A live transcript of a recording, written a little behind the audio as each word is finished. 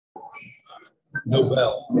No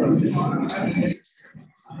bell.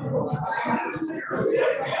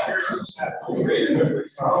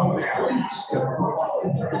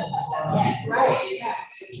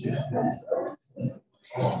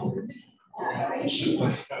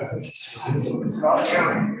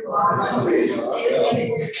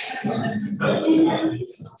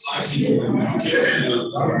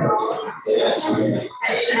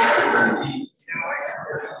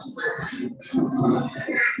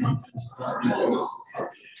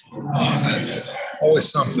 Always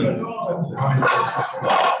something.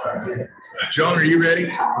 Joan, are you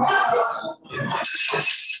ready?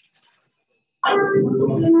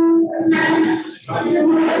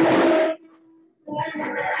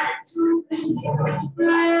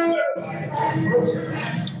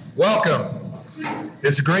 Welcome.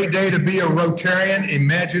 It's a great day to be a Rotarian.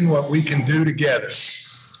 Imagine what we can do together.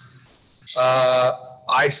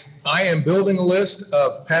 I am building a list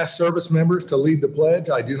of past service members to lead the pledge.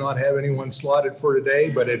 I do not have anyone slotted for today,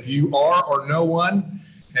 but if you are or know one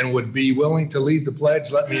and would be willing to lead the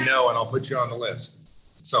pledge, let me know and I'll put you on the list.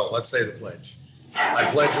 So let's say the pledge. I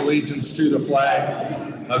pledge allegiance to the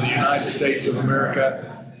flag of the United States of America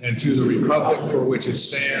and to the republic for which it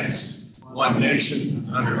stands, one nation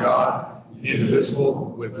under God,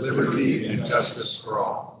 indivisible, with liberty and justice for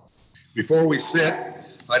all. Before we sit,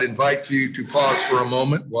 I'd invite you to pause for a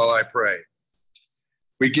moment while I pray.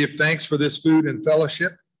 We give thanks for this food and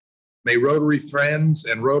fellowship. May Rotary friends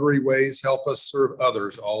and Rotary ways help us serve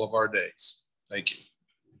others all of our days. Thank you.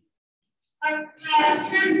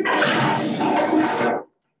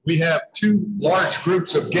 We have two large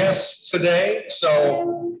groups of guests today,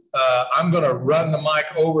 so I'm going to run the mic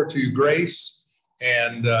over to Grace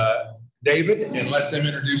and David and let them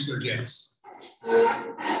introduce their guests.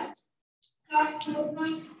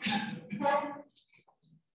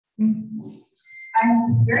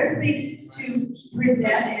 I'm very pleased to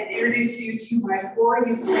present and introduce you to my 4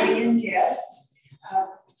 Ukrainian guests.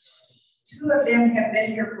 2 of them have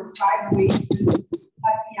been here for 5 weeks. This is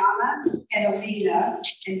Tatiana and Alina,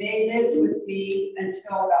 and they lived with me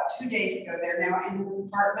until about 2 days ago. They're now in the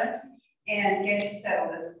apartment and getting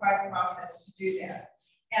settled. It's quite a process to do that.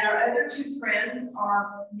 And our other 2 friends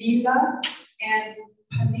are Mila and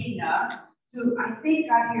Panina, who I think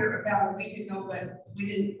got here about a week ago, but we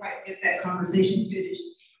didn't quite get that conversation finished.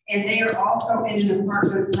 And they are also in an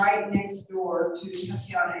apartment right next door to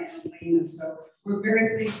Tatiana and Elena. So we're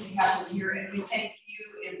very pleased to have them here, and we thank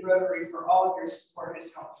you and Rotary for all of your support and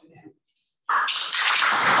help to them.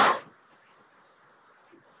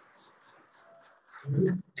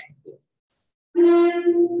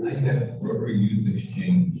 I had Rotary Youth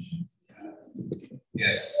Exchange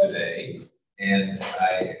yesterday, and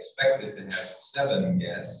I expected to have 7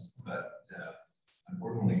 guests, but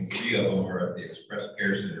unfortunately 3 of them are at the Express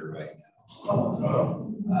Care Center right now.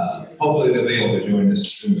 Hopefully they'll be able to join us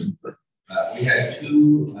soon. We had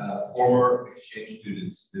 2 former exchange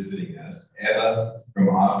students visiting us. Eva from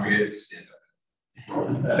Austria, stand up.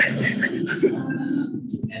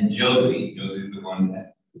 And Josie. Josie's the one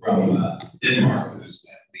that from Denmark, who's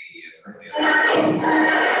at the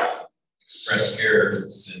Express Care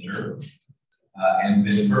Center. And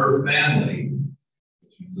then her family,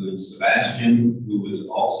 which includes Sebastian, who was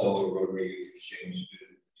also a Rotary Youth Exchange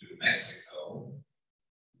student to Mexico,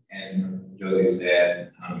 and Josie's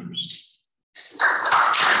dad, Anders.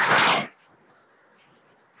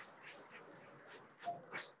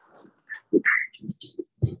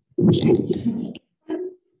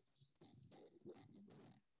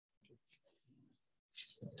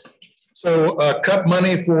 So cup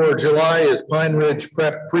money for July is Pine Ridge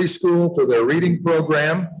Prep Preschool for their reading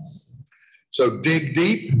program. So dig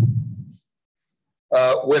deep.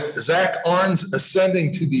 With Zach Arns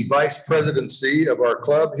ascending to the vice presidency of our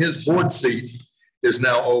club, his board seat is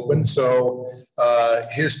now open. So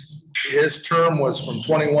his term was from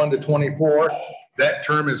 21 to 24. That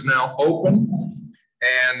term is now open.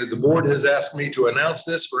 And the board has asked me to announce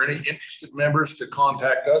this for any interested members to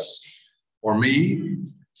contact us or me.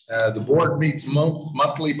 The board meets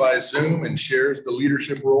monthly by Zoom and shares the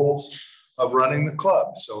leadership roles of running the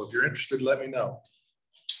club. So if you're interested, let me know.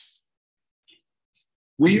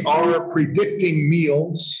 We are predicting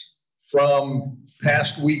meals from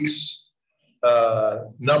past weeks'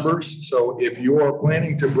 numbers. So if you're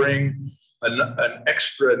planning to bring an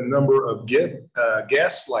extra number of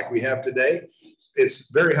guests like we have today,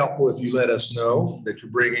 it's very helpful if you let us know that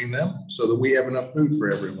you're bringing them so that we have enough food for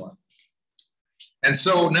everyone. And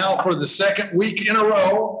so now for the 2nd week in a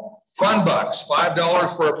row, Fun Bucks,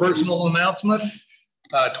 $5 for a personal announcement,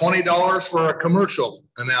 $20 for a commercial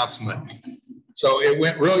announcement. So it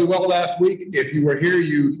went really well last week. If you were here,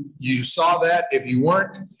 you saw that. If you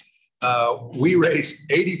weren't, we raised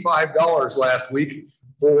 $85 last week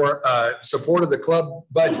for support of the club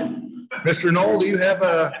budget. Mr. Knoll, do you have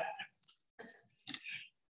a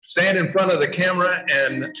stand in front of the camera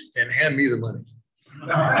and hand me the money?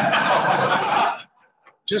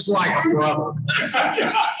 Just like a brother.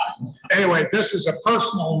 Anyway, this is a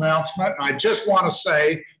personal announcement. I just want to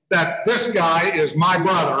say that this guy is my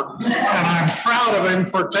brother, and I'm proud of him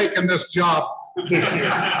for taking this job this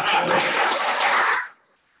year.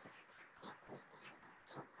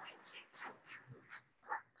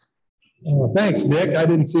 Thanks, Dick. I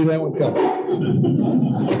didn't see that one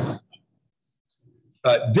coming.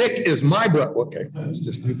 Dick is my brother. Okay, let's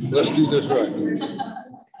do this right.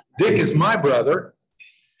 Dick is my brother,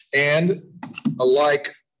 and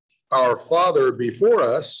like our father before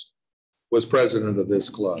us was president of this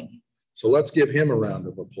club. So let's give him a round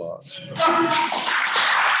of applause.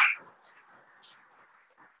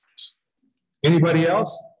 Anybody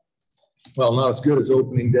else? Well, not as good as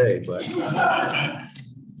opening day, but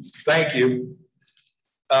thank you.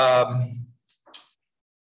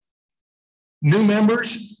 New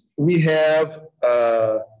members, we have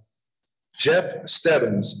Jeff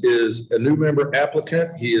Stebbins is a new member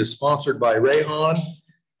applicant. He is sponsored by Rayhan.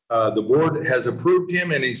 The board has approved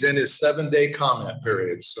him and he's in his 7-day comment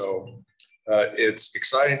period. So it's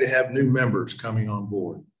exciting to have new members coming on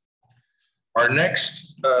board. Our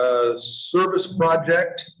next service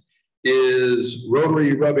project is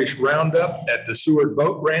Rotary Rubbish Roundup at the Seward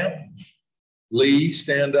Boat Ramp. Lee,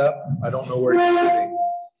 stand up. I don't know where you're sitting.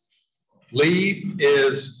 Lee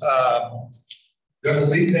is going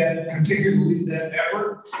to continue to lead that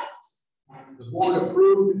effort. The board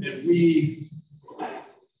approved and we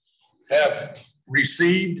have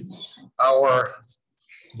received our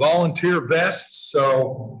volunteer vests.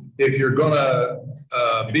 So if you're going to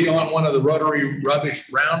be on one of the Rotary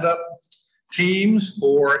Rubbish Roundup teams,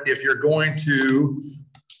 or if you're going to,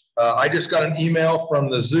 I just got an email from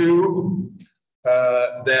the zoo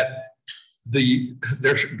that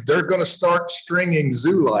they're going to start stringing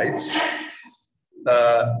zoo lights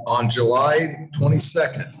on July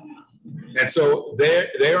 22nd. And so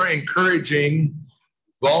they are encouraging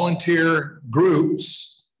volunteer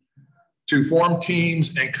groups to form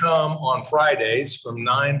teams and come on Fridays from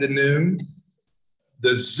 9 to noon.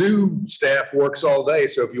 The zoo staff works all day,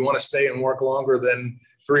 so if you want to stay and work longer than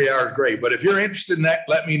 3 hours, great. But if you're interested in that,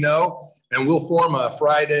 let me know, and we'll form a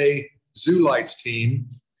Friday Zoo Lights team.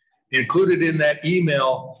 Included in that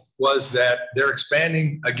email was that they're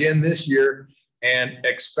expanding again this year and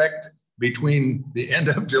expect between the end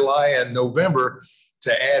of July and November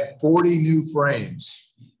to add 40 new frames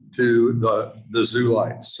to the zoo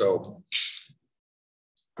lights. So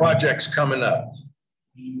projects coming up.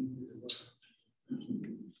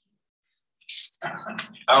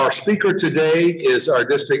 Our speaker today is our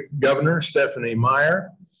district governor, Stephanie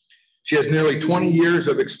Meyer. She has nearly 20 years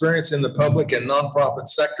of experience in the public and nonprofit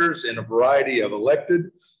sectors in a variety of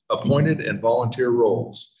elected, appointed, and volunteer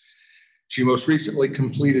roles. She most recently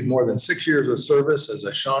completed more than 6 years of service as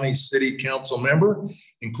a Shawnee City Council member,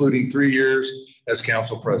 including 3 years as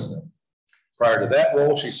council president. Prior to that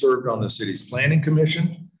role, she served on the city's planning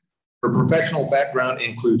commission. Her professional background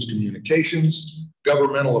includes communications,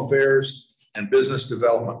 governmental affairs, and business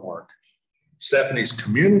development work. Stephanie's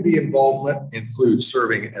community involvement includes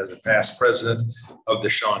serving as a past president of the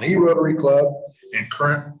Shawnee Rotary Club and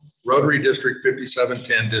current Rotary District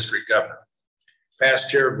 5710 district governor.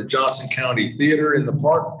 Past chair of the Johnson County Theater in the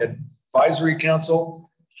Park Advisory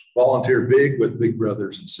Council, volunteered big with Big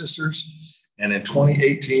Brothers and Sisters, and in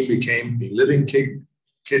 2018 became a living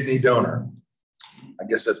kidney donor. I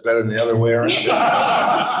guess that's better than the other way around.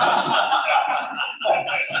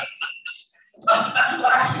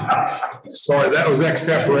 Sorry, that was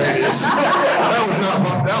extemporaneous.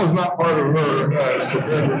 that was not part of her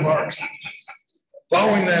prepared remarks.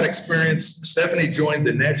 Following that experience, Stephanie joined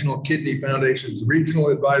the National Kidney Foundation's Regional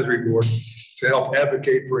Advisory Board to help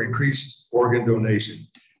advocate for increased organ donation.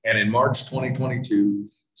 And in March 2022,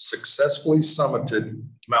 successfully summited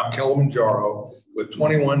Mount Kilimanjaro with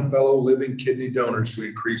 21 fellow living kidney donors to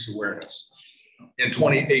increase awareness. In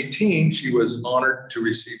 2018, she was honored to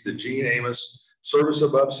receive the Gene Amos Service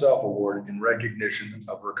Above Self Award in recognition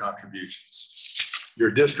of her contributions.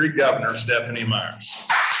 Your district governor, Stephanie Myers.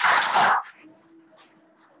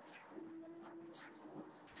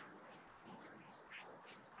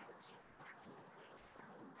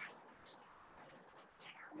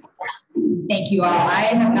 Thank you all. I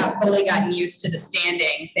have not fully gotten used to the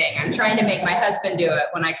standing thing. I'm trying to make my husband do it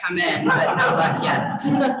when I come in, but no luck yet.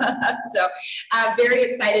 So I'm very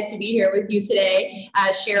excited to be here with you today,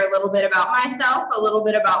 share a little bit about myself, a little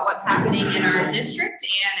bit about what's happening in our district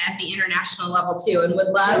and at the international level too, and would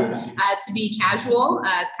love to be casual,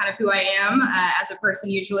 kind of who I am as a person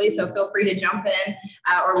usually, so feel free to jump in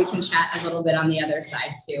or we can chat a little bit on the other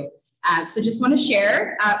side too. So just want to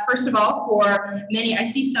share, first of all, for many, I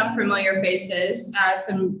see some familiar faces,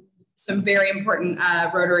 some very important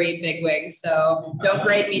Rotary bigwigs, so don't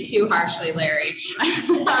grade me too harshly, Larry.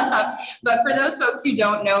 But for those folks who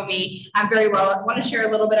don't know me very well, I want to share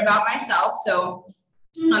a little bit about myself. So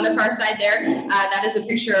on the far side there, that is a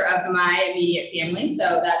picture of my immediate family.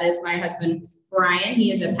 So that is my husband, Brian.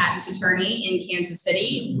 He is a patent attorney in Kansas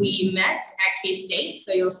City. We met at K-State.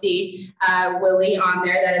 So you'll see Willie on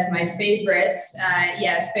there. That is my favorite,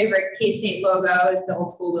 favorite K-State logo is the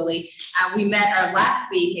old school Willie. We met our last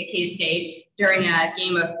week at K-State during a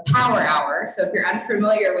game of Power Hour. So if you're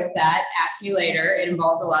unfamiliar with that, ask me later. It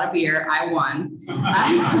involves a lot of beer. I won.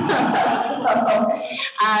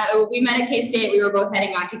 We met at K-State. We were both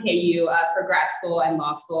heading on to KU for grad school and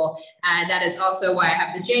law school. That is also why I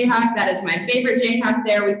have the Jayhawk. That is my favorite Jayhawk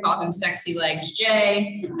there. We call him Sexy Legs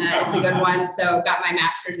Jay. It's a good one. So got my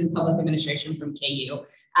master's in public administration from KU.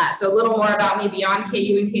 So a little more about me beyond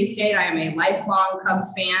KU and K-State. I am a lifelong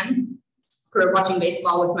Cubs fan. Grew up watching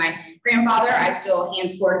baseball with my grandfather. I still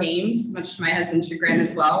hand score games, much to my husband's chagrin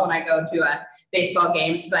as well when I go to baseball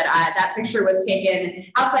games. But that picture was taken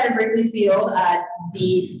outside of Wrigley Field,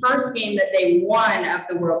 the first game that they won of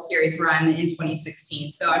the World Series run in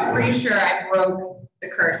 2016. So I'm pretty sure I broke the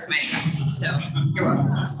curse myself. So you're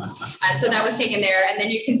welcome. So that was taken there. And then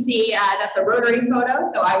you can see that's a Rotary photo.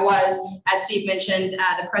 So I was, as Steve mentioned,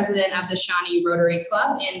 the president of the Shawnee Rotary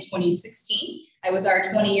Club in 2016. It was our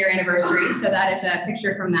 20-year anniversary, so that is a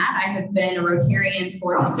picture from that. I have been a Rotarian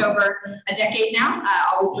for just over a decade now,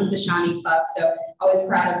 always with the Shawnee Club, so always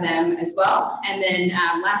proud of them as well. And then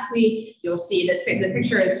lastly, you'll see this. The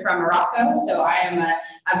picture is from Morocco, so I am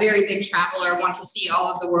a very big traveler, want to see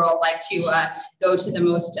all of the world, like to go to the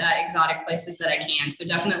most exotic places that I can, so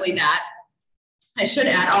definitely that. I should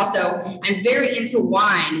add also, I'm very into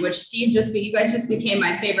wine, which Steve you guys just became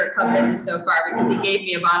my favorite club visit so far because he gave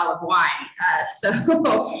me a bottle of wine. So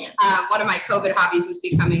one of my COVID hobbies was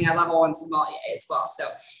becoming a level 1 sommelier as well. So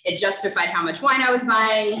it justified how much wine I was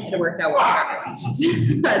buying. It worked out well for everyone.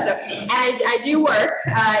 And I do work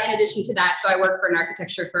in addition to that. So I work for an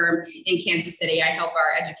architecture firm in Kansas City. I help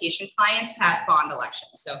our education clients pass bond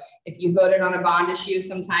elections. So if you voted on a bond issue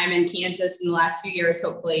sometime in Kansas in the last few years,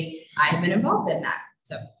 hopefully I have been involved in that.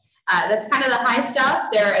 So that's kind of the high stuff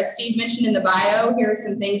there. As Steve mentioned in the bio, here are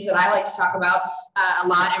some things that I like to talk about a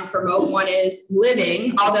lot and promote. One is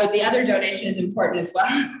living, although the other donation is important as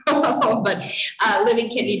well, but living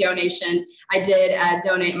kidney donation. I did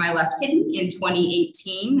donate my left kidney in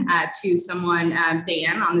 2018 to someone,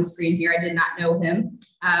 Dan on the screen here. I did not know him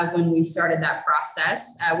when we started that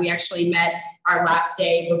process. We actually met our last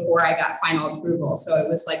day before I got final approval. So it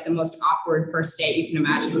was like the most awkward first date you can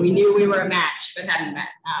imagine. We knew we were a match, but hadn't met.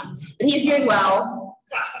 But he's doing well.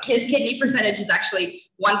 His kidney percentage is actually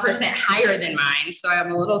 1% higher than mine. So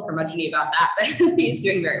I'm a little curmudgeon about that, but he's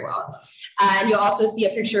doing very well. And you'll also see a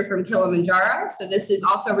picture from Kilimanjaro. So this is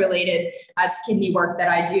also related to kidney work that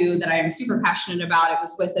I do that I am super passionate about. It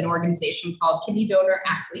was with an organization called Kidney Donor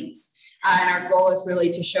Athletes. And our goal is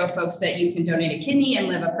really to show folks that you can donate a kidney and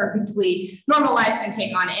live a perfectly normal life and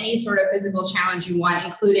take on any sort of physical challenge you want,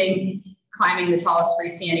 including climbing the tallest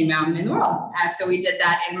freestanding mountain in the world. So we did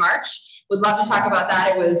that in March. Would love to talk about that.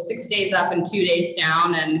 It was 6 days up and 2 days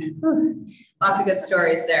down, and lots of good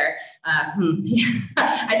stories there.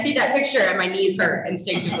 I see that picture and my knees hurt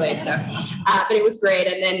instinctively. So, but it was great.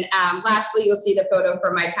 And then lastly, you'll see the photo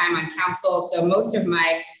from my time on council. So most of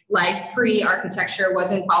my life pre-architecture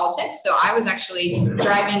was in politics. So I was actually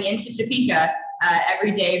driving into Topeka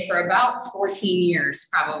every day for about 14 years,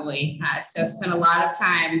 probably. So spent a lot of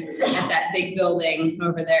time at that big building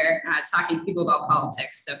over there talking to people about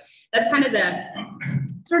politics. So that's kind of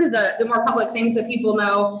the more public things that people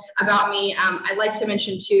know about me. I'd like to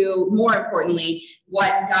mention too, more importantly, what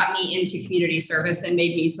got me into community service and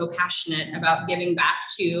made me so passionate about giving back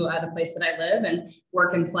to the place that I live and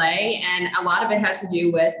work and play. And a lot of it has to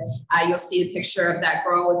do with, you'll see a picture of that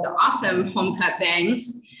girl with the awesome home cut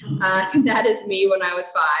bangs. That is me when I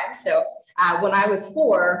was 5. So When I was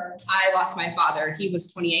 4, I lost my father. He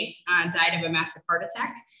was 28, died of a massive heart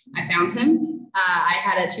attack. I found him. I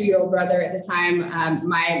had a 2-year-old brother at the time.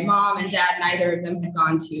 My mom and dad, neither of them had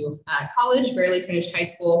gone to college, barely finished high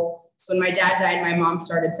school. So when my dad died, my mom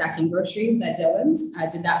started sacking groceries at Dillon's. I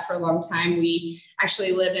did that for a long time. We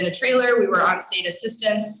actually lived in a trailer. We were on state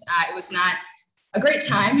assistance. It was not a great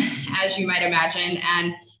time, as you might imagine.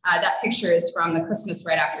 And that picture is from the Christmas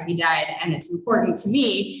right after he died. And it's important to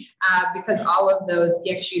me because all of those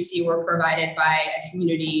gifts you see were provided by a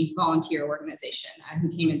community volunteer organization who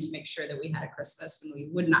came in to make sure that we had a Christmas when we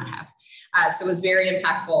would not have. So it was very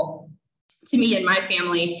impactful to me and my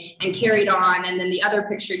family and carried on. And then the other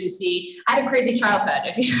picture you see, I had a crazy childhood,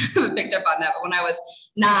 if you haven't picked up on that. But when I was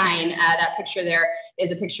 9, that picture there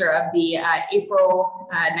is a picture of the April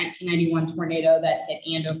 1991 tornado that hit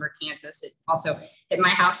Andover, Kansas. It also hit my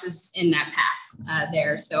house is in that path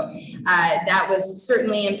there. So that was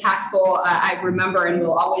certainly impactful. I remember and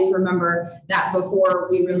will always remember that before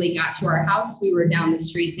we really got to our house, we were down the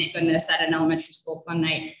street, thank goodness, at an elementary school fun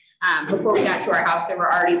night. Before we got to our house, there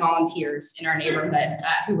were already volunteers in our neighborhood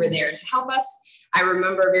who were there to help us. I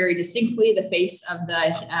remember very distinctly the face of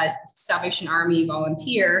the Salvation Army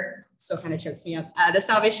volunteer, still kind of chokes me up, the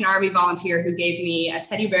Salvation Army volunteer who gave me a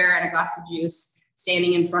teddy bear and a glass of juice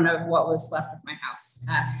standing in front of what was left of my house.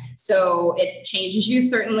 So it changes you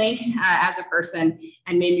certainly as a person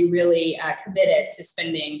and made me really committed to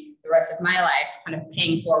spending the rest of my life kind of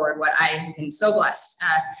paying forward what I have been so blessed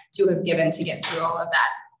to have given to get through all of that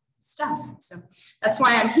stuff. So that's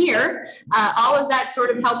why I'm here. All of that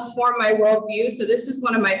sort of helped form my worldview. So this is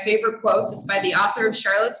one of my favorite quotes. It's by the author of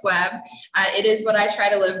Charlotte's Web. It is what I try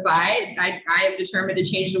to live by. I am determined to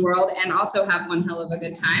change the world and also have one hell of a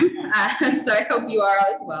good time. So I hope you are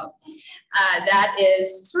as well. That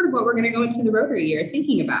is sort of what we're going to go into the Rotary year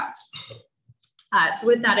thinking about. So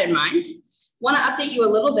with that in mind, want to update you a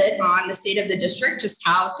little bit on the state of the district, just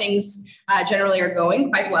how things generally are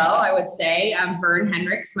going quite well, I would say. Vern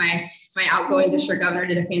Hendricks, my outgoing district governor,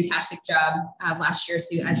 did a fantastic job last year,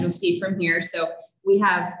 so as you'll see from here. So we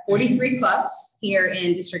have 43 clubs here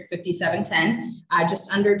in District 5710,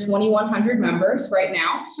 just under 2,100 members right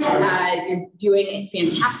now. You're doing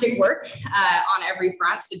fantastic work on every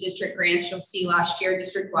front. So district grants, you'll see last year,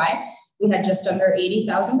 district-wide, we had just under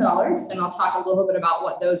 $80,000, and I'll talk a little bit about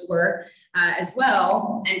what those were as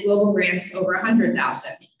well, and global grants over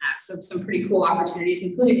 100,000. So some pretty cool opportunities,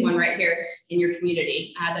 including one right here in your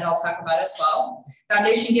community that I'll talk about as well.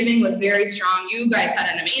 Foundation giving was very strong. You guys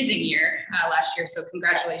had an amazing year last year, so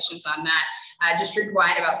congratulations on that.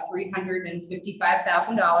 District-wide, about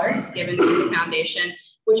 $355,000 given to the foundation,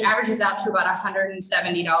 which averages out to about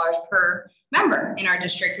 $170 per member in our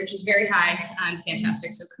district, which is very high and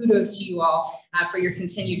fantastic. So kudos to you all for your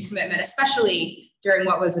continued commitment, especially during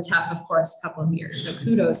what was a tough, of course, couple of years. So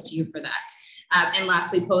kudos to you for that. And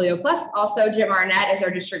lastly, Polio Plus. Also, Jim Arnett is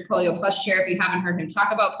our district Polio Plus chair. If you haven't heard him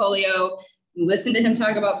talk about polio, listen to him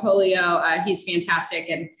talk about polio. He's fantastic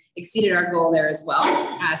and exceeded our goal there as well.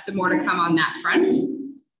 So more to come on that front.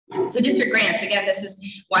 So district grants, again, this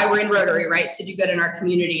is why we're in Rotary, right? To do good in our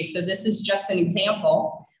community. So this is just an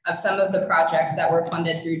example of some of the projects that were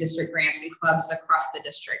funded through district grants and clubs across the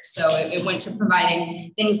district. So it went to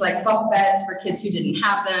providing things like bunk beds for kids who didn't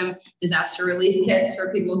have them, disaster relief kits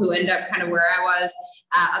for people who end up kind of where I was,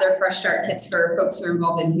 other fresh start kits for folks who are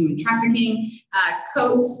involved in human trafficking,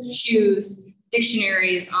 coats, shoes,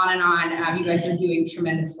 dictionaries, on and on. You guys are doing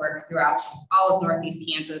tremendous work throughout all of Northeast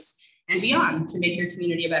Kansas and beyond to make your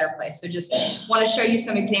community a better place. So just want to show you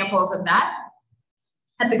some examples of that.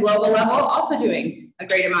 At the global level, also doing a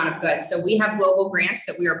great amount of good. So we have global grants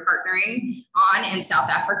that we are partnering on in South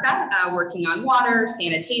Africa, working on water,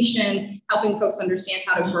 sanitation, helping folks understand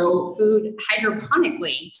how to grow food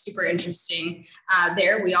hydroponically. Super interesting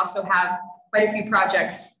there. We also have quite a few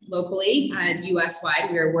projects locally, US-wide.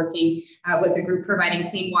 We are working with a group providing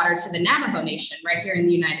clean water to the Navajo Nation right here in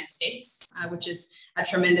the United States, which is a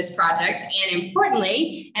tremendous project. And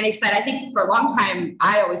importantly, and excited, I think for a long time,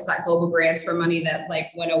 I always thought global grants were money that like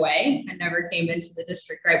went away and never came into the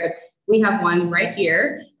district, right? But we have one right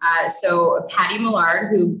here. So Patty Millard,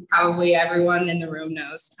 who probably everyone in the room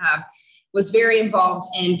knows, was very involved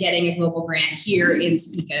in getting a global grant here in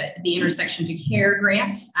Topeka, the Intersection to Care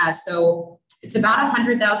grant. So it's about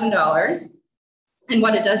 $100,000. And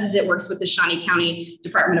what it does is it works with the Shawnee County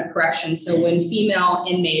Department of Corrections. So when female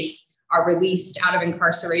inmates are released out of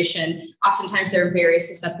incarceration, oftentimes they're very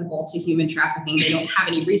susceptible to human trafficking. They don't have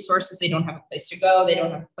any resources. They don't have a place to go. They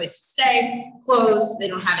don't have a place to stay, clothes. They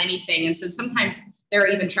don't have anything. And so sometimes there are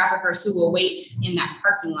even traffickers who will wait in that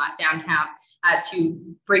parking lot downtown to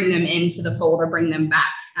bring them into the fold or bring them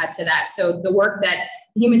back to that. So the work that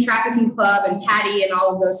the Human Trafficking Club and Patty and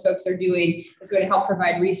all of those folks are doing is going to help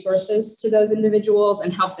provide resources to those individuals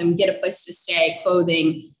and help them get a place to stay,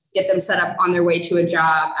 clothing, get them set up on their way to a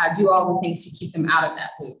job, do all the things to keep them out of that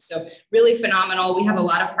loop. So really phenomenal. We have a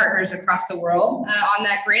lot of partners across the world on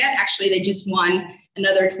that grant. Actually, they just won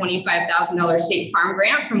another $25,000 State Farm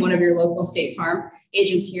grant from one of your local State Farm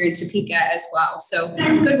agents here in Topeka as well. So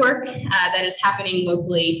good work that is happening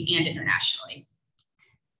locally and internationally.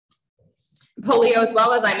 Polio as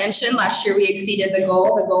well, as I mentioned, last year we exceeded the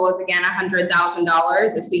goal. The goal is again $100,000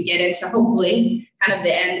 as we get into hopefully kind of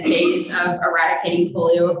the end phase of eradicating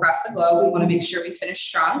polio across the globe. We want to make sure we finish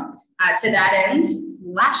strong. To that end, end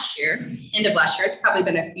of last year, it's probably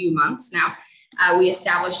been a few months now, we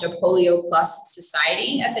established a Polio Plus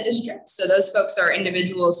Society at the district. So those folks are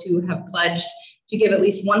individuals who have pledged to give at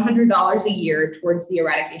least $100 a year towards the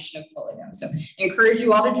eradication of polio. So I encourage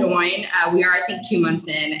you all to join. We are, I think, 2 months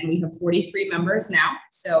in, and we have 43 members now.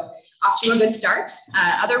 So off to a good start.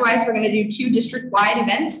 Otherwise, we're going to do 2 district-wide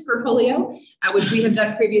events for polio, which we have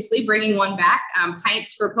done previously, bringing one back,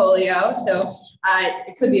 Pints for Polio. So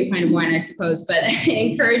it could be a pint of wine, I suppose, but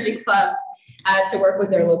encouraging clubs to work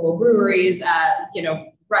with their local breweries,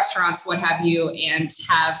 restaurants, what have you, and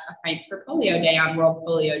have a Pints for Polio Day on World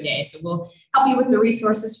Polio Day. So we'll help you with the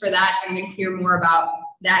resources for that. I'm going to hear more about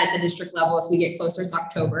that at the district level as we get closer. It's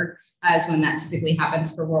October is when that typically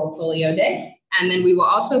happens for World Polio Day. And then we will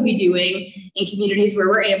also be doing in communities where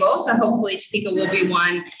we're able, so hopefully Topeka will be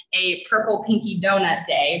one, a Purple Pinky Donut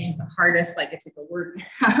Day, which is the hardest, it's like a word,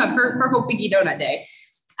 Purple Pinky Donut Day.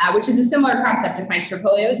 Which is a similar concept to Pints for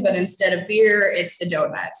Polios, but instead of beer, it's a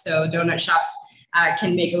donut. So donut shops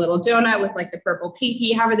can make a little donut with the purple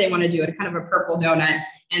pinky, however they want to do it, kind of a purple donut,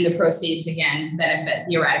 and the proceeds again benefit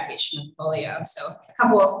the eradication of polio. So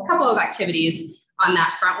a couple of activities on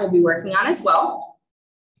that front we'll be working on as well.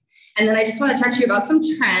 And then I just want to talk to you about some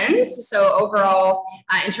trends. So overall,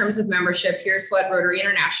 in terms of membership, here's what Rotary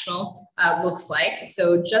International looks like.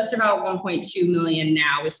 So just about 1.2 million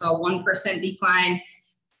now. We saw a 1% decline.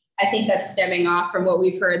 I think that's stemming off from what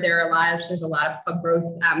we've heard. There's a lot of club growth,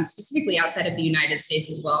 specifically outside of the United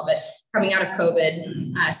States as well, but coming out of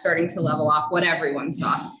COVID, starting to level off what everyone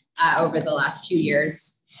saw over the last 2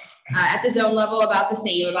 years. At the zone level, about the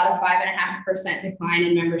same, about a 5.5% decline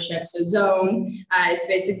in membership. So zone is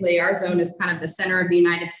basically, our zone is kind of the center of the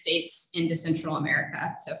United States into Central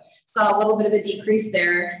America. So saw a little bit of a decrease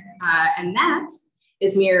there, and that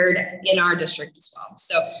is mirrored in our district as well.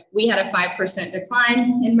 So we had a 5%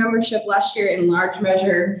 decline in membership last year. In large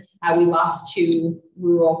measure, we lost 2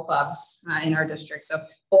 rural clubs in our district. So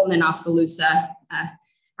Fulton and Oskaloosa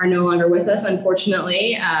are no longer with us,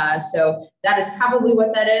 unfortunately. So that is probably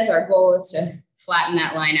what that is. Our goal is to flatten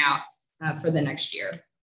that line out for the next year.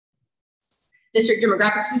 District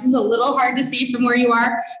demographics, this is a little hard to see from where you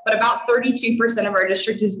are, but about 32% of our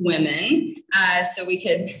district is women. So we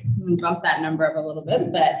could bump that number up a little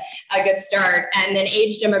bit, but a good start. And then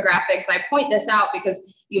age demographics, I point this out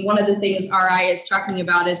because one of the things RI is talking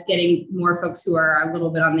about is getting more folks who are a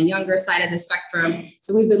little bit on the younger side of the spectrum.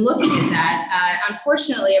 So we've been looking at that.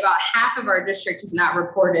 Unfortunately, about half of our district has not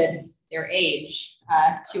reported their age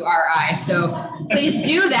to RI. So please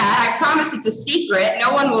do that. I promise it's a secret.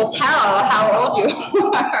 No one will tell how old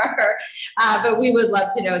you are, but we would love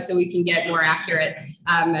to know so we can get more accurate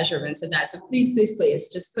measurements of that. So please, please, please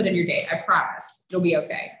just put in your date. I promise it'll be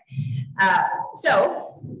okay.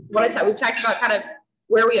 So we've talked about kind of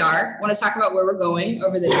where we are. I want to talk about where we're going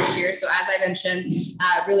over the next year. So as I mentioned,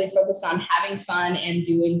 really focused on having fun and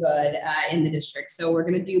doing good in the district. So we're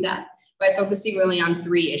going to do that by focusing really on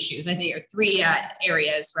 3 issues, I think, or 3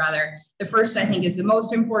 areas rather. The first, I think, is the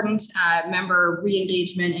most important, member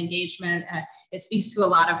re-engagement, engagement. It speaks to a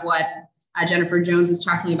lot of what Jennifer Jones is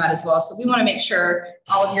talking about as well. So we want to make sure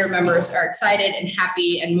all of your members are excited and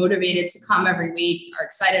happy and motivated to come every week, are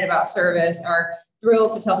excited about service, are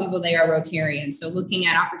thrilled to tell people they are Rotarians. So looking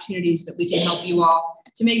at opportunities that we can help you all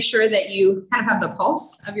to make sure that you kind of have the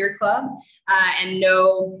pulse of your club and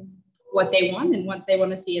know what they want and what they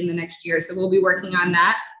want to see in the next year. So we'll be working on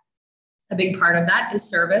that. A big part of that is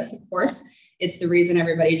service, of course. It's the reason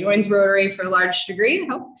everybody joins Rotary for a large degree,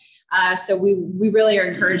 I hope. So we really are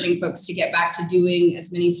encouraging folks to get back to doing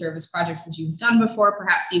as many service projects as you've done before,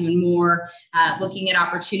 perhaps even more, looking at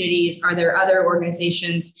opportunities. Are there other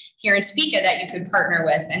organizations here in Topeka that you could partner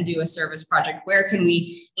with and do a service project? Where can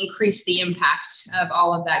we increase the impact of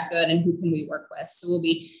all of that good and who can we work with? So we'll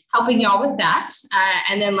be helping y'all with that.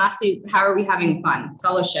 And then lastly, how are we having fun?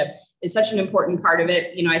 Fellowship is such an important part of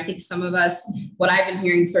it. I think some of us, what I've been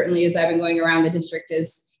hearing certainly as I've been going around the district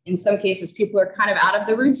is In some cases, people are kind of out of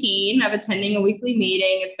the routine of attending a weekly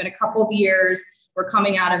meeting. It's been a couple of years. We're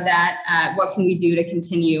coming out of that. What can we do to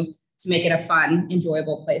continue to make it a fun,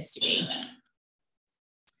 enjoyable place to be?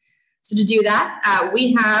 So to do that,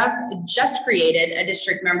 we have just created a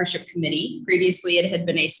district membership committee. Previously, it had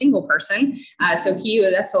been a single person. That's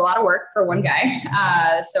a lot of work for one guy,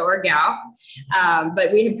 or gal.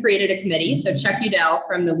 But we have created a committee. So Chuck Udell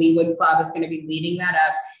from the Leewood Club is going to be leading that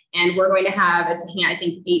up. And we're going to have, I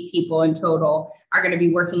think 8 people in total are going to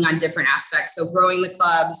be working on different aspects. So growing the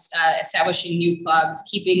clubs, establishing new clubs,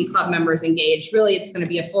 keeping club members engaged. Really, it's going to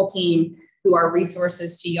be a full team who are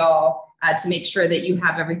resources to y'all to make sure that you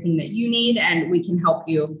have everything that you need and we can help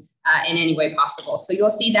you in any way possible. So you'll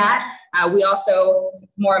see that. We also,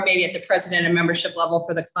 more maybe at the president and membership level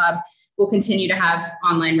for the club, we'll continue to have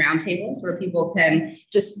online roundtables where people can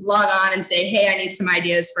just log on and say, hey, I need some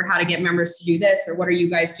ideas for how to get members to do this, or what are you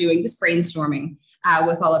guys doing? Just brainstorming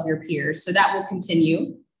with all of your peers. So that will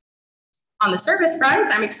continue. On the service front,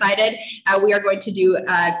 I'm excited. We are going to do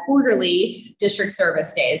quarterly district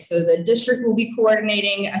service days. So the district will be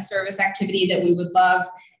coordinating a service activity that we would love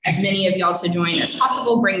as many of y'all to join as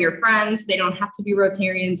possible. Bring your friends. They don't have to be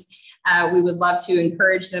Rotarians. We would love to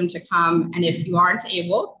encourage them to come. And if you aren't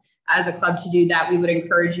able as a club to do that, we would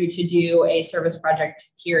encourage you to do a service project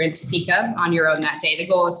here in Topeka on your own that day. The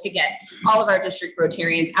goal is to get all of our district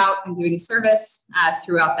Rotarians out and doing service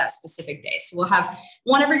throughout that specific day. So we'll have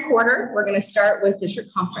one every quarter. We're going to start with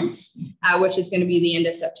district conference, which is going to be the end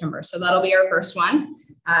of September. So that'll be our first one.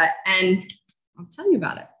 And I'll tell you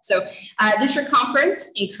about it. So district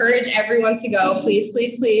conference, encourage everyone to go. Please,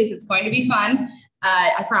 please, please. It's going to be fun.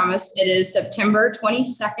 I promise. It is September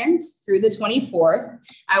 22nd through the 24th.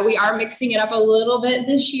 We are mixing it up a little bit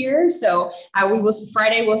this year. So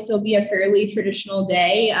Friday will still be a fairly traditional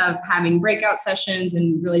day of having breakout sessions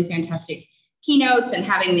and really fantastic keynotes and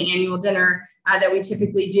having the annual dinner that we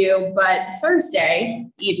typically do. But Thursday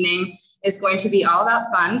evening is going to be all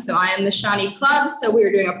about fun. So I am the Shawnee Club. So we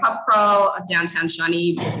are doing a pub crawl of downtown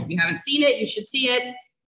Shawnee. If you haven't seen it, you should see it.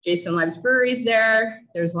 Jason Live's Brewery's there.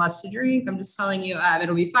 There's lots to drink. I'm just telling you,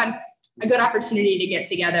 it'll be fun. A good opportunity to get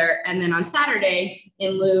together. And then on Saturday,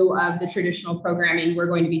 in lieu of the traditional programming, we're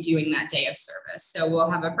going to be doing that day of service. So we'll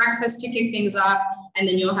have a breakfast to kick things off, and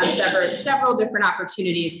then you'll have several different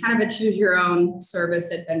opportunities, kind of a choose your own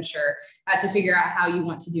service adventure to figure out how you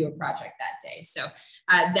want to do a project that day. So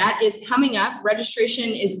that is coming up. Registration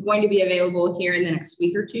is going to be available here in the next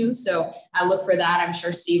week or two. So look for that. I'm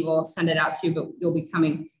sure Steve will send it out too, but you'll be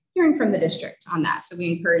hearing from the district on that. So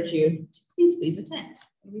we encourage you to please attend.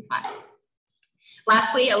 It'll be fun.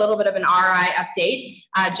 Lastly, a little bit of an RI update,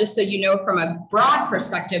 just so you know from a broad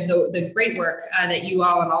perspective, the great work that you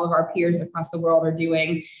all and all of our peers across the world are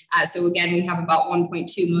doing. So again, we have about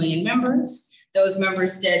 1.2 million members. Those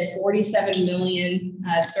members did 47 million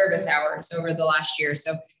service hours over the last year.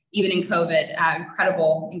 So even in COVID,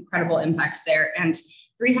 incredible impact there. And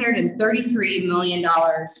 $333 million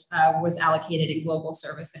was allocated in global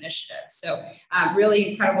service initiatives. So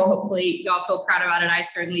really incredible. Hopefully y'all feel proud about it. I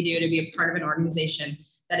certainly do, to be a part of an organization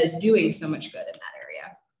that is doing so much good in that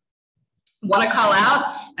area. Want to call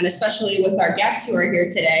out, and especially with our guests who are here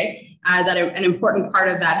today, that an important part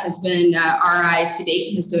of that has been RI to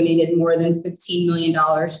date has donated more than $15 million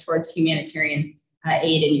towards humanitarian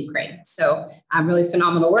aid in Ukraine. So really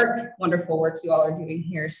phenomenal work, wonderful work you all are doing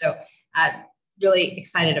here. So really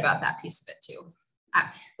excited about that piece of it too.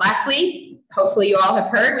 Lastly, hopefully you all have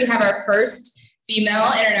heard, we have our first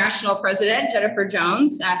female international president, Jennifer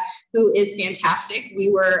Jones, who is fantastic.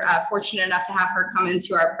 We were fortunate enough to have her come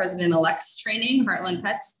into our president-elect's training, Heartland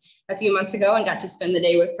Pets, a few months ago, and got to spend the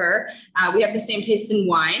day with her. We have the same taste in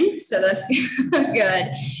wine, so that's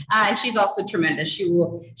good. And she's also tremendous. She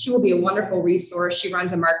will be a wonderful resource. She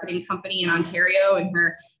runs a marketing company in Ontario in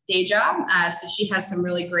her day job. So she has some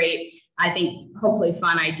really great, I think, hopefully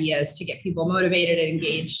fun ideas to get people motivated and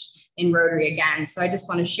engaged in Rotary again. So I just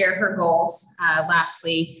want to share her goals.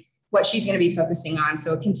 Lastly, what she's going to be focusing on.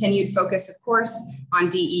 So a continued focus, of course, on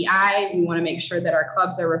DEI. We want to make sure that our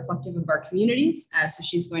clubs are reflective of our communities. So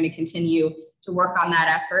she's going to continue to work on that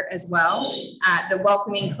effort as well. The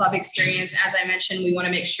welcoming club experience, as I mentioned, we want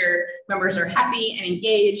to make sure members are happy and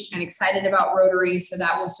engaged and excited about Rotary. So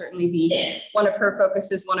that will certainly be one of her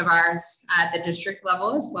focuses, one of ours at the district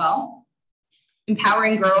level as well.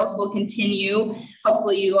 Empowering girls will continue.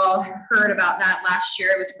 Hopefully you all heard about that last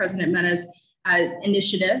year. It was President Mena's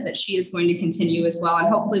initiative that she is going to continue as well. And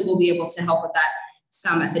hopefully we'll be able to help with that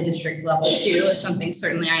some at the district level too. Is something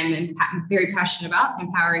certainly I'm very passionate about,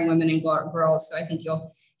 empowering women and girls. So I think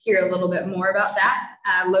you'll hear a little bit more about that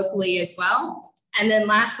locally as well. And then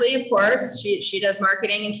lastly, of course, she does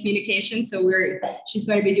marketing and communication. So she's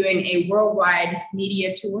going to be doing a worldwide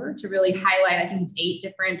media tour to really highlight, I think it's 8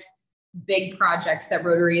 different big projects that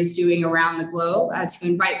Rotary is doing around the globe to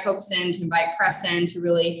invite folks in, to invite press in, to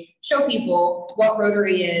really show people what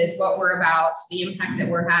Rotary is, what we're about, the impact that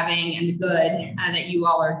we're having, and the good that you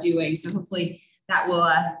all are doing. So hopefully that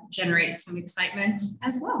will generate some excitement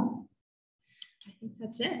as well. I think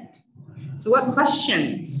that's it. So what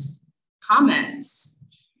questions, comments,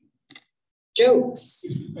 jokes?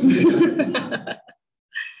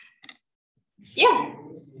 Yeah.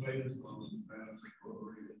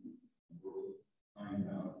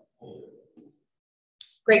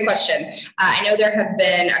 Great question. I know there have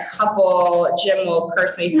been a couple, Jim will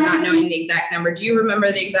curse me for not knowing the exact number. Do you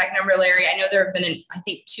remember the exact number, Larry? I know there have been, I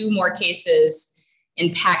think, 2 more cases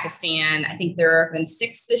in Pakistan. I think there have been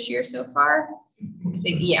 6 this year so far. I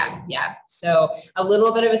think, yeah. So a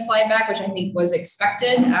little bit of a slide back, which I think was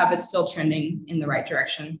expected, but still trending in the right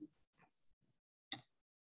direction.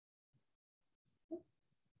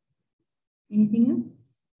 Anything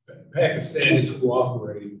else? Pakistan is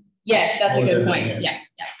cooperating. Yes, that's a good point. Yeah.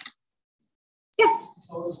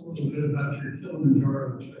 Tell us a little bit about your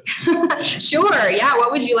Kilimanjaro trip. Sure. Yeah.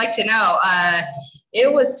 What would you like to know?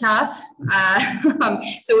 It was tough.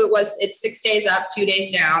 So it's 6 days up, 2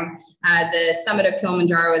 days down. The summit of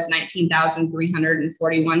Kilimanjaro is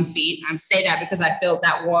 19,341 feet. I say that because I filled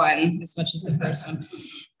that one as much as the first one.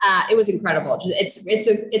 It was incredible.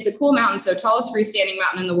 It's a cool mountain. So tallest freestanding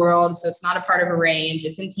mountain in the world. So it's not a part of a range.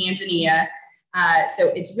 It's in Tanzania.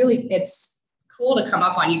 So it's cool to come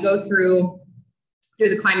up on. You go through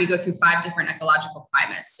the climb, you go through 5 different ecological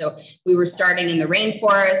climates. So we were starting in the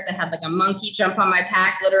rainforest. I had like a monkey jump on my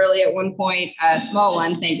pack, literally at one point, a small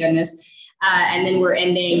one, thank goodness. And then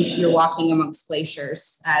you're walking amongst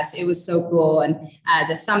glaciers. So it was so cool. And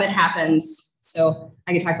the summit happens, so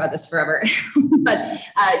I could talk about this forever, but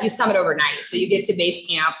you summit overnight. So you get to base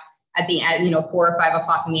camp at the end, 4 or 5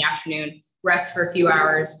 o'clock in the afternoon, rest for a few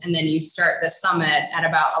hours, and then you start the summit at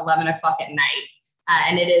about 11 o'clock at night.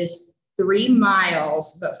 And it is 3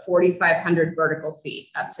 miles, but 4,500 vertical feet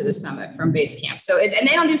up to the summit from base camp. So and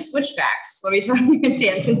they don't do switchbacks. Let me tell you, in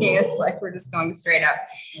Tanzania, it's like we're just going straight up.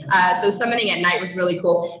 So summiting at night was really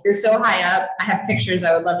cool. You're so high up. I have pictures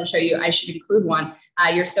I would love to show you. I should include one.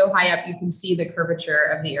 You're so high up, you can see the curvature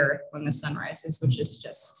of the earth when the sun rises, which is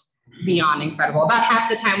just beyond incredible. About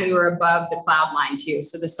half the time we were above the cloud line too.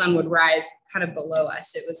 So the sun would rise kind of below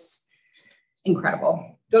us. It was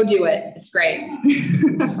incredible. Go do it. It's great.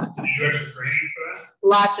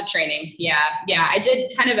 Lots of training. Yeah.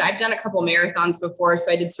 I've done a couple marathons before. So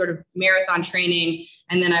I did sort of marathon training,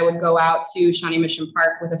 and then I would go out to Shawnee Mission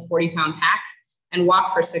Park with a 40-pound pack and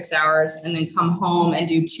walk for 6 hours, and then come home and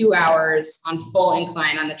do 2 hours on full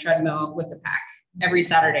incline on the treadmill with the pack every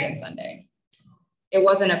Saturday and Sunday. It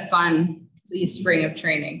wasn't a fun spring of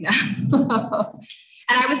training.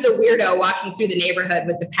 And I was the weirdo walking through the neighborhood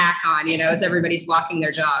with the pack on, as everybody's walking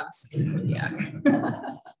their dogs. So, yeah.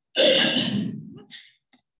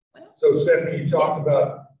 So Stephanie, you talked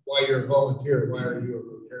about why you're a volunteer. Why are you a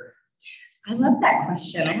Rotarian? I love that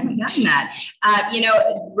question. I haven't gotten that.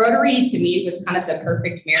 Rotary to me was kind of the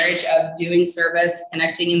perfect marriage of doing service,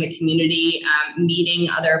 connecting in the community, meeting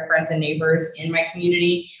other friends and neighbors in my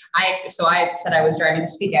community. I said I was driving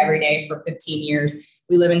to Topeka every day for 15 years.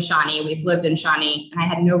 We live in Shawnee. We've lived in Shawnee, and I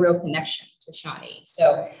had no real connection to Shawnee.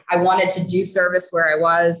 So I wanted to do service where I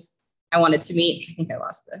was. I wanted to meet. I think I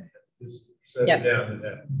lost the. Just set it down to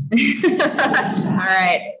that. All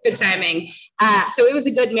right. Good timing. So it was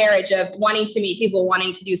a good marriage of wanting to meet people,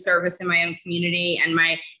 wanting to do service in my own community. And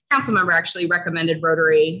my council member actually recommended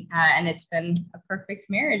Rotary, and it's been a perfect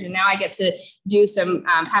marriage. And now I get to do some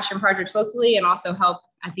passion projects locally and also help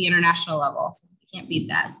at the international level. So you can't beat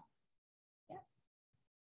that.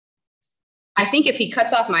 I think if he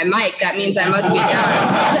cuts off my mic, that means I must be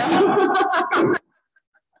done.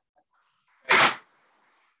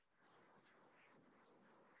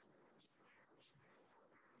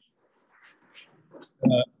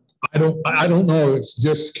 I don't know. It's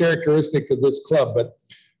just characteristic of this club, but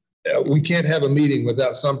we can't have a meeting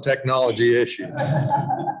without some technology issue.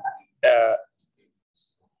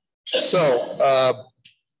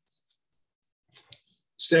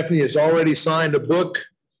 Stephanie has already signed a book,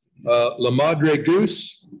 La Madre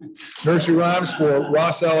Goose, nursery rhymes for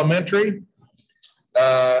Ross Elementary.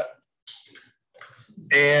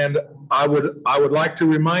 And I would like to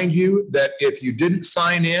remind you that if you didn't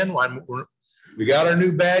sign in, we got our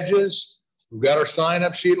new badges. We've got our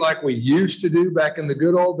sign-up sheet like we used to do back in the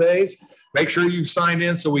good old days. Make sure you've signed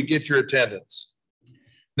in so we get your attendance.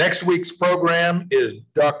 Next week's program is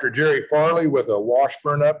Dr. Jerry Farley with a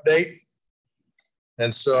Washburn update.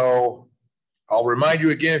 And so I'll remind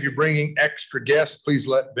you again, if you're bringing extra guests, please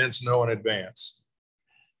let Vince know in advance.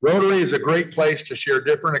 Rotary is a great place to share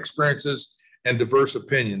different experiences and diverse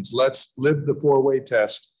opinions. Let's live the four-way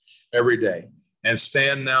test every day. And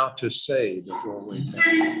stand now to say the four-way test.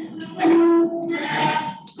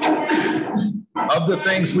 Of the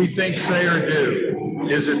things we think, say, or do,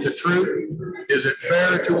 is it the truth? Is it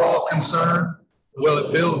fair to all concerned? Will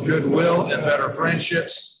it build goodwill and better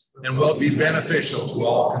friendships? And will it be beneficial to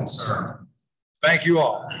all concerned? Thank you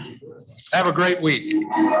all. Have a great week.